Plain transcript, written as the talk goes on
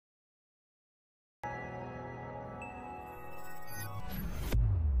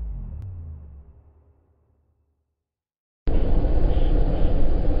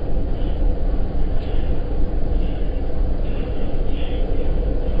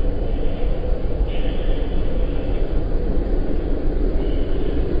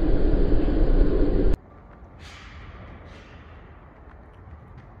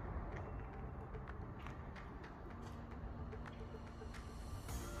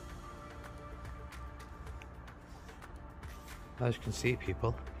As you can see,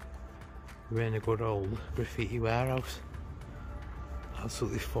 people, we're in a good old graffiti warehouse,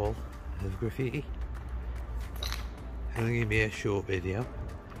 absolutely full of graffiti. It's only going to be a short video,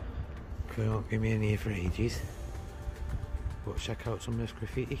 because it won't give me any for ages, but check out some of this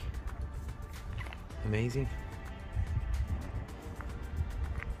graffiti. Amazing.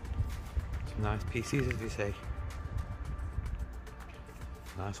 Some nice pieces, as they say.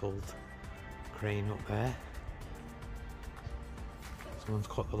 Nice old crane up there. Someone's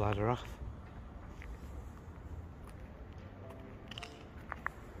cut the ladder off.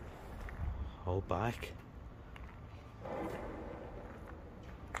 Old bike.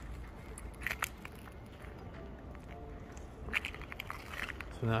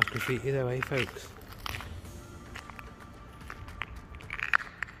 Some nice graffiti there, eh, folks?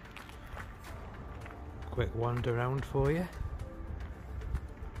 Quick wander around for you.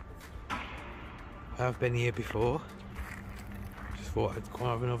 I've been here before. Just thought I'd come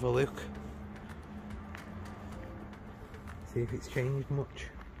have another look. See if it's changed much.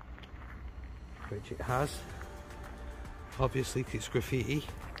 Which it has. Obviously it's graffiti,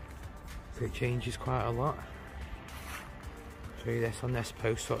 so it changes quite a lot. I'll show you this on this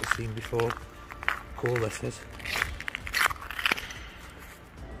post, what I've seen before. Cool this is.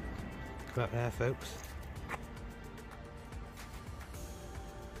 Right there, folks.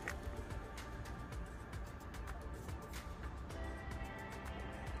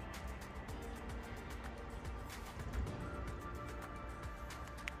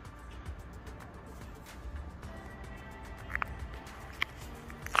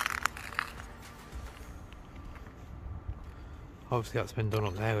 Obviously that's been done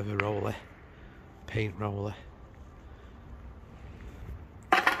up there with a roller, paint roller.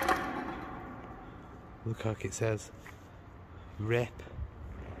 Look like it says rip,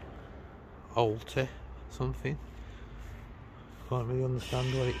 alter, something. Can't really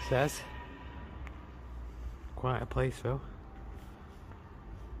understand what it says. Quite a place though.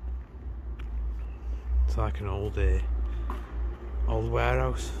 It's like an old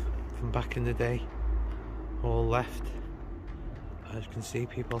warehouse from back in the day, all left. As you can see,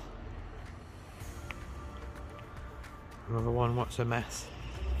 people. Another one, what's a mess.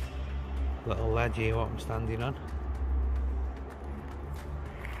 Little ledge here what I'm standing on.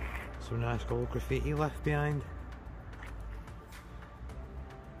 Some nice gold graffiti left behind.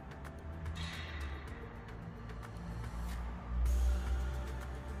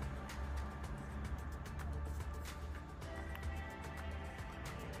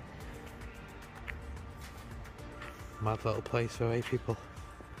 Mad little place though, eh, people?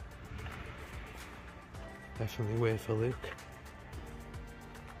 Definitely worth a look.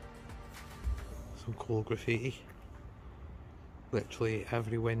 Some cool graffiti. Literally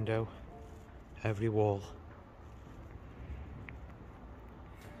every window, every wall.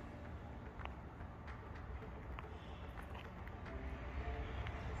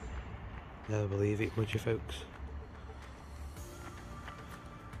 Never believe it, would you, folks?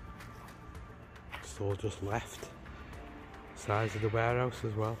 It's all just left. Size of the warehouse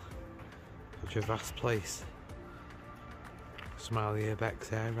as well. Such a vast place. Smileyurbex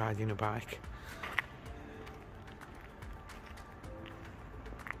there riding a bike.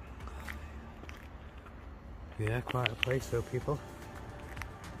 Yeah, quite a place though, people.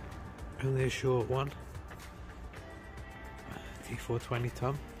 Only a short one. T420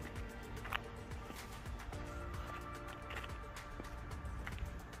 Tom.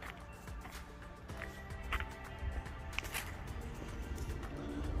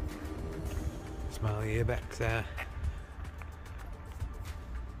 Smileyurbex there.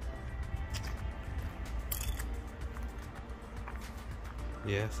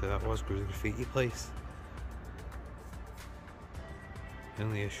 Yeah, so that was the graffiti place.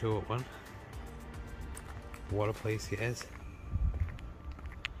 Only a short one. What a place it is.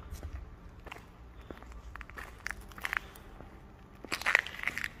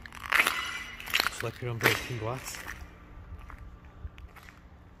 Slippery on broken glass.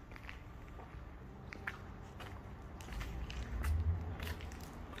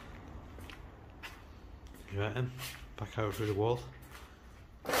 You reckon? Back out through the wall.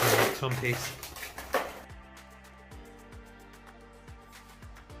 Next one piece.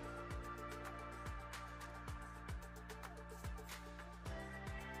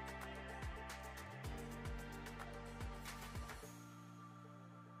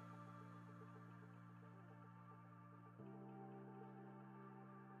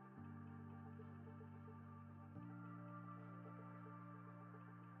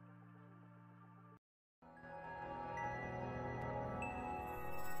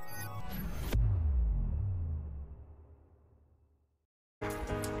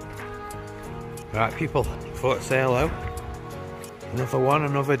 Right people, thought I'd say hello. Another one,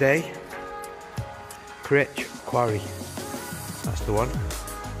 another day. Crich, Quarry. That's the one.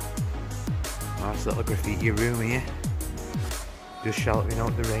 Nice little graffiti room here. Just sheltering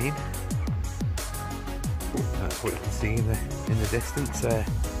out the rain. That's what you can see in the distance there.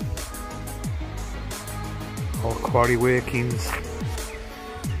 All quarry workings.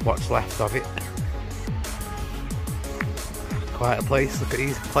 What's left of it. Quite a place. Look at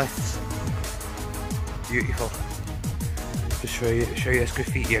these cliffs. Beautiful. Just show you this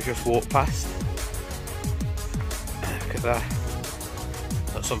graffiti I just walked past. Look at that.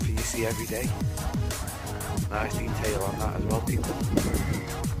 That's something you see every day. Nice detail on that as well, people.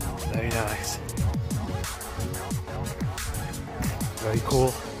 Very nice. Very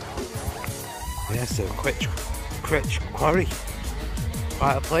cool. Yeah, so Crich Quarry.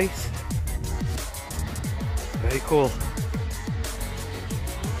 Quite a place. Very cool.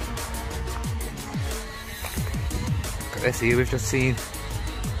 Look at this here we've just seen. I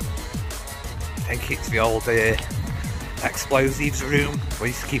think it's the old explosives room. We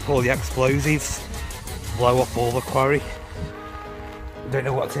used to keep all the explosives. Blow up all the quarry. Don't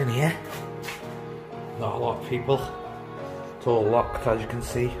know what's in here. Not a lot of people. It's all locked as you can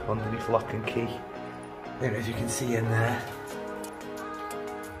see, underneath lock and key. Don't know if you can see in there.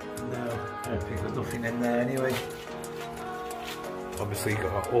 No, I don't think there's nothing in there anyway. Obviously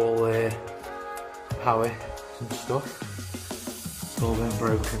got all power and stuff. It's all been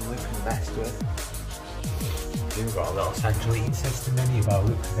broken, looking best with. We've got a little central heating system in here by the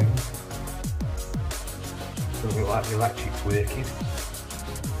looks of things. Doesn't look like the electric's working.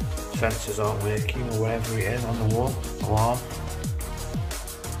 Sensors aren't working or whatever it is on the wall. Alarm.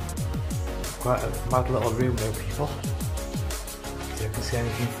 Quite a mad little room though, people. So you can see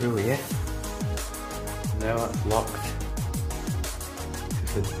anything through here. No, that's locked.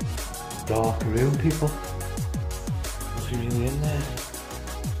 It's just a dark room, people. What's really in there?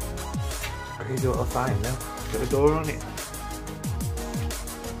 I can do what I find now. Got a door on it.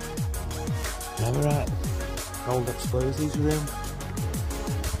 Never right. Old explosives room.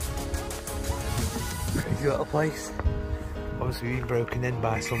 Crazy little place. Obviously been broken in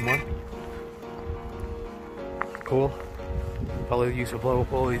by someone. Cool. Probably used to blow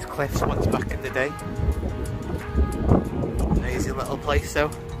up all these cliffs once back in the day. Amazing little place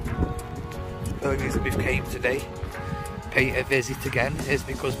though. The only reason we've came today, pay a visit again, is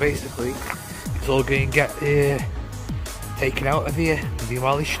because basically it's all going to get taken out of here and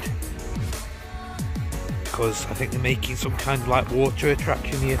demolished. Because I think they're making some kind of like water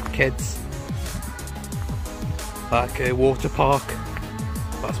attraction here for kids. Like a water park.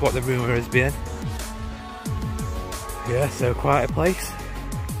 That's what the rumour has been. Yeah, so quite a place.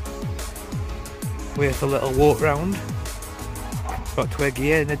 Worth a little walk round. Got Twig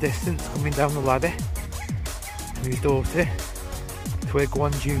here in the distance coming down the ladder. And his daughter, Twig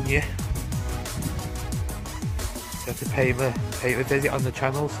 1 Junior. So have to pay a visit on the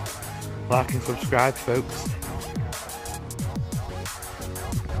channels. Like and subscribe, folks.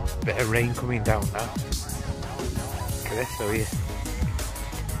 Bit of rain coming down now. Look at this over here.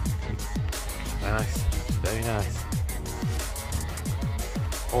 Nice, very nice.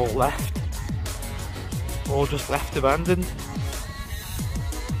 All left. All just left abandoned.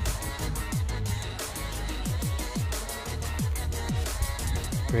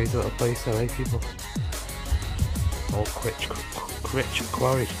 Crazy little place though, eh, people? All Crich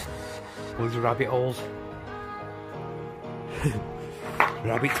Quarry. All these rabbit holes.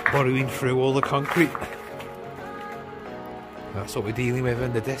 Rabbits burrowing through all the concrete. That's what we're dealing with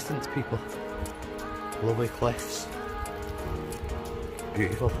in the distance, people. Lovely cliffs.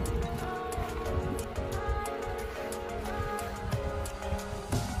 Beautiful.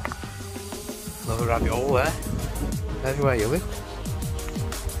 Another rabbit hole there. Everywhere you look.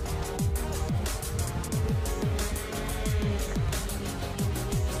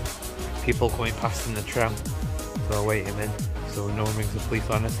 People coming past in the tram, so I'll wait him in so no one rings the police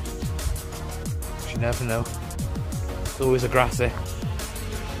on us. You never know. There's always a grasser.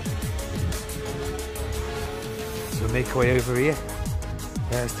 So we make our way over here.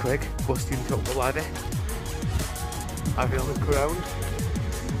 There's Twig, busting up the ladder. Having a look around.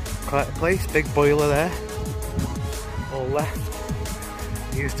 Quite a place, big boiler there. All left.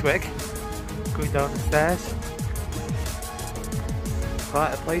 Here's Twig, going down the stairs.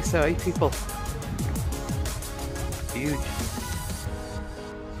 Quite a place though, eh, people? Huge.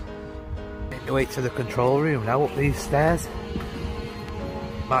 Make the way to the control room now, up these stairs.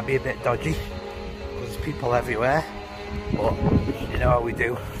 Might be a bit dodgy, because there's people everywhere. But, you know how we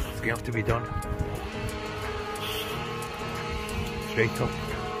do. It's going to have to be done. Straight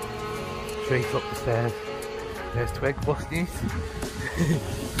straight up the stairs. There's twig busting.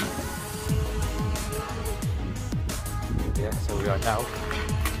 Yeah, so we are now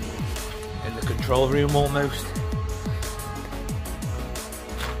in the control room almost.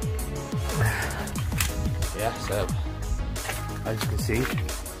 Yeah, so as you can see,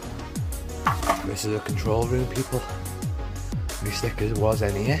 this is a control room, people. My stickers was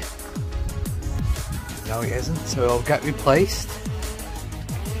in here. No, it isn't, so it'll get replaced.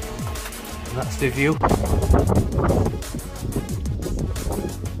 And that's the view.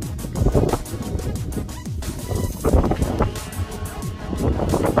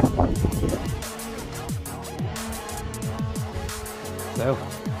 So,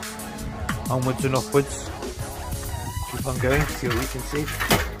 onwards and upwards. Keep on going, see what we can see.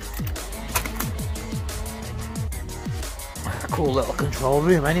 Cool little control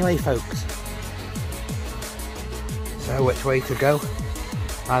room anyway, folks. So which way to go?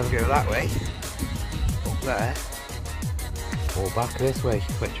 Either go that way, up there, or back this way,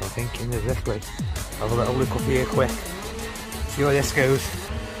 which I'm thinking is this way. Have a little look up here quick, see where this goes.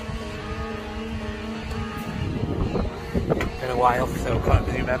 Been a while, so I can't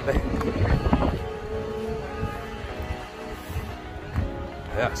really remember.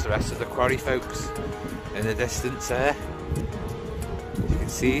 That's the rest of the quarry, folks, in the distance there. You can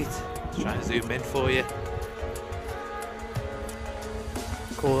see it. Just trying to zoom in for you.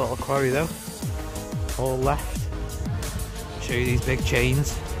 Cool little quarry though. All left. Show you these big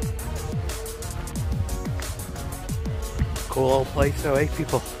chains. Cool old place though, eh,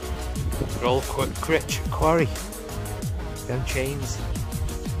 people? Good old Crich quarry. Them chains.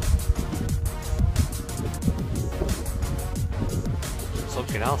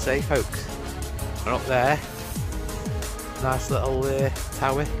 Something else, eh, folks? And up there, nice little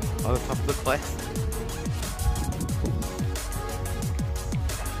tower on the top of the cliff.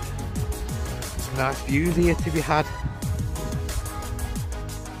 Some nice views here to be had.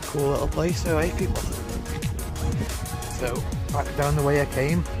 Cool little place though, eh, people? So, back down the way I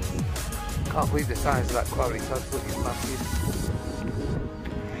came. Can't believe the size of that quarry, it's absolutely massive.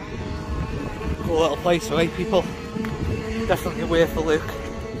 Cool little place though, eh, people? Definitely worth a look.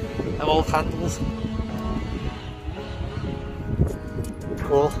 Them old handles.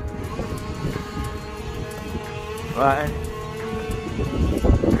 Cool. Right then.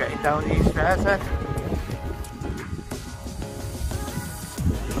 Getting down these stairs then.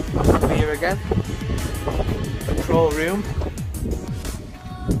 Up here again. Control room.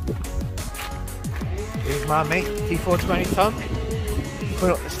 Here's my mate, T420 Tom.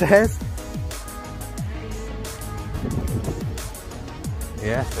 Going up the stairs.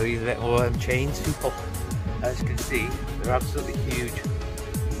 Yeah, so these little chains, people, as you can see, they're absolutely huge.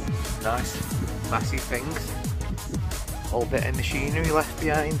 Nice, massive things. Whole bit of machinery left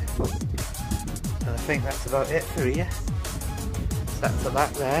behind. And I think that's about it for here. Set to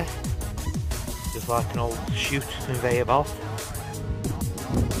that there. Just like an old chute conveyor belt.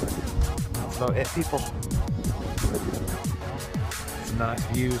 That's about it, people. Some nice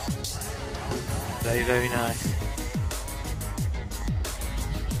views. Very, very nice.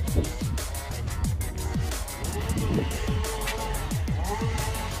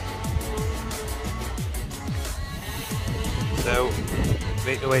 So,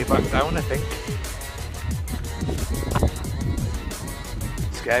 make the way back down, I think.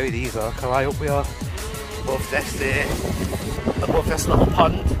 Scary these are, how high up we are. Above this little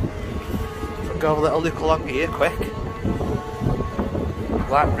pond. So go have a little look along here, quick.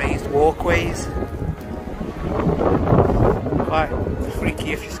 Like raised walkways. Quite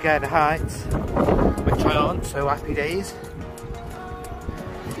freaky if you're scared of heights. Which I aren't, so happy days.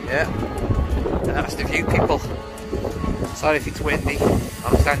 Yeah. And that's the view, people. Sorry if it's windy,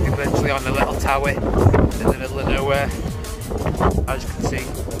 I'm standing literally on a little tower in the middle of nowhere, as you can see.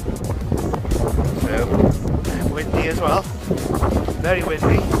 So, windy as well, very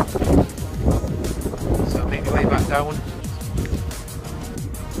windy. So make my way back down.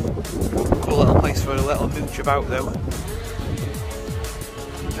 Cool little place for a little mooch about though.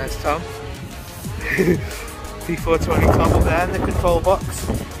 There's Tom. P420 Tom up there in the control box.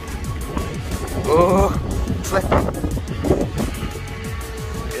 Oh, slipping.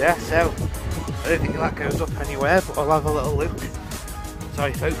 Yeah, so I don't think that goes up anywhere, but I'll have a little look.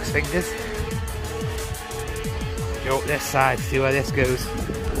 Sorry folks, fingers. Go up this side, see where this goes.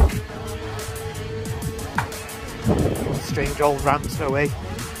 Strange old ramps away.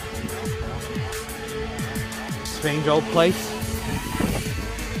 Strange old place.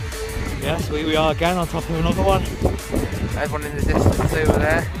 Yeah, so here we are again on top of another one. Everyone in the distance over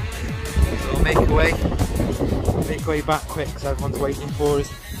there. So we'll make our way back quick because everyone's waiting for us.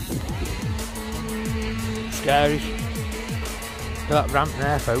 scary. Got that ramp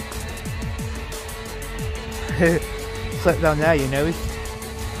there, folks. Slip down there, you know it.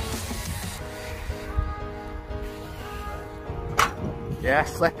 Yeah,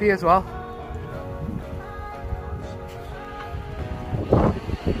 slippy as well.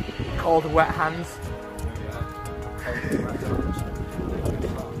 Cold and wet hands.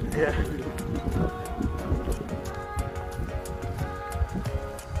 Yeah.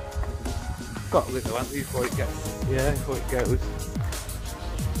 Got a little, haven't we, before it gets, yeah, before it goes.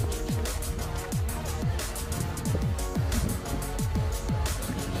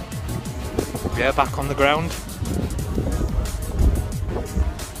 Yeah, back on the ground.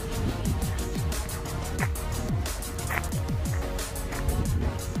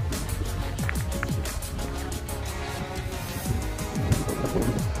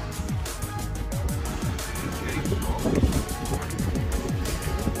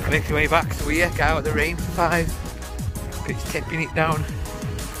 Make your way back to here, get out of the rain for 5. It's tipping it down.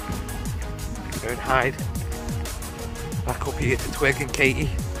 Go and hide. Back up here to Twig and Katie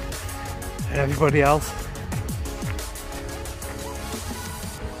and everybody else.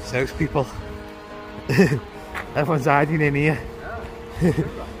 Those people. Everyone's hiding in here.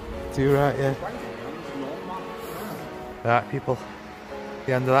 Too right, yeah. Right, people.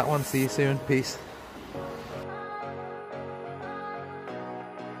 The end of that one. See you soon. Peace.